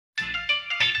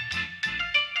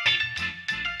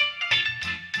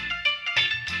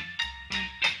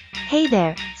Hey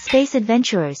there, space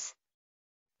adventurers!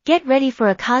 Get ready for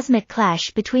a cosmic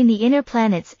clash between the inner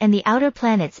planets and the outer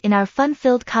planets in our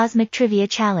fun-filled cosmic trivia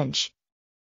challenge.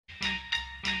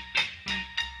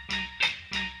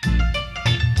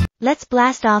 Let's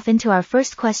blast off into our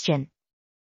first question.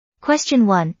 Question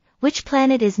 1. Which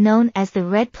planet is known as the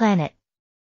Red Planet?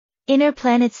 Inner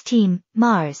Planets Team,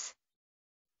 Mars.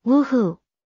 Woohoo!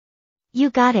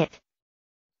 You got it!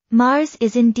 Mars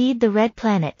is indeed the Red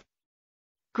Planet.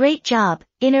 Great job,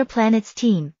 Inner Planets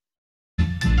Team.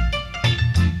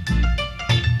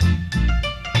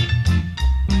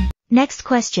 Next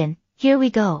question, here we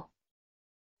go.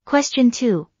 Question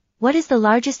 2. What is the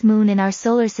largest moon in our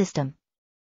solar system?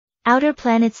 Outer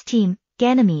Planets Team,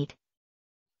 Ganymede.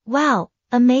 Wow,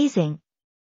 amazing!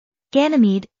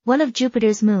 Ganymede, one of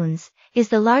Jupiter's moons, is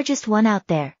the largest one out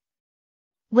there.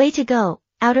 Way to go,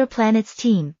 Outer Planets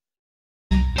Team.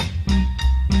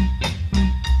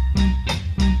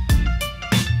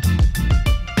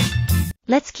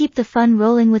 Let's keep the fun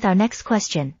rolling with our next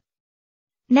question.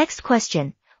 Next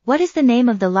question, what is the name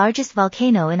of the largest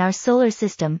volcano in our solar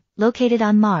system, located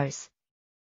on Mars?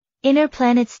 Inner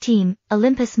Planets Team,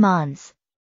 Olympus Mons.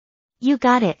 You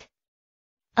got it!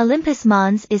 Olympus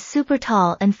Mons is super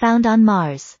tall and found on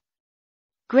Mars.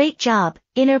 Great job,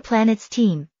 Inner Planets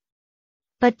Team.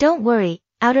 But don't worry,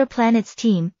 Outer Planets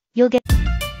Team, you'll get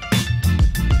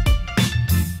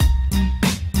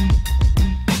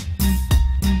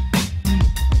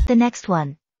the next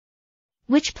one.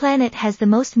 Which planet has the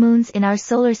most moons in our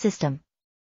solar system?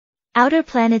 Outer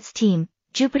Planets Team,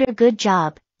 Jupiter. Good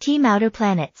job, Team Outer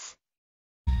Planets.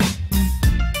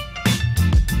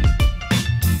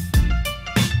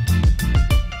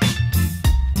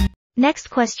 Next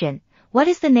question, what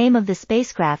is the name of the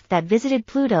spacecraft that visited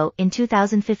Pluto in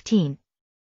 2015?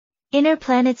 Inner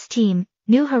Planets Team,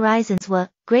 New Horizons.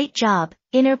 Great job,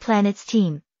 Inner Planets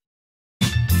Team.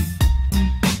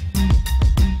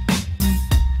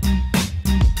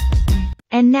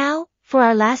 And now, for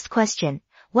our last question,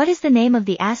 what is the name of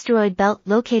the asteroid belt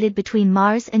located between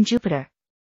Mars and Jupiter?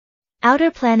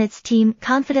 Outer Planets Team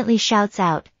confidently shouts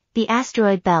out, the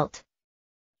asteroid belt.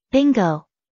 Bingo!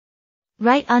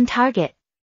 Right on target.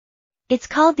 It's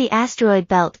called the asteroid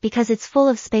belt because it's full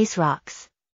of space rocks.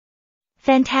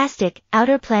 Fantastic,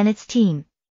 Outer Planets Team.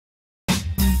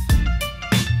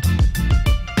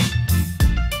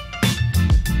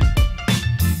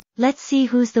 Let's see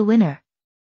who's the winner.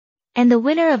 And the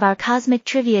winner of our Cosmic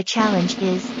Trivia Challenge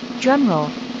is, drumroll,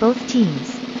 both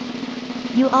teams.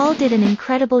 You all did an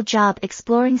incredible job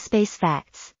exploring space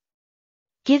facts.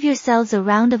 Give yourselves a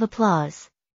round of applause.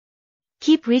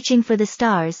 Keep reaching for the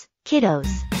stars,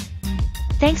 kiddos.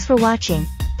 Thanks for watching,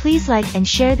 please like and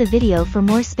share the video for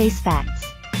more space facts.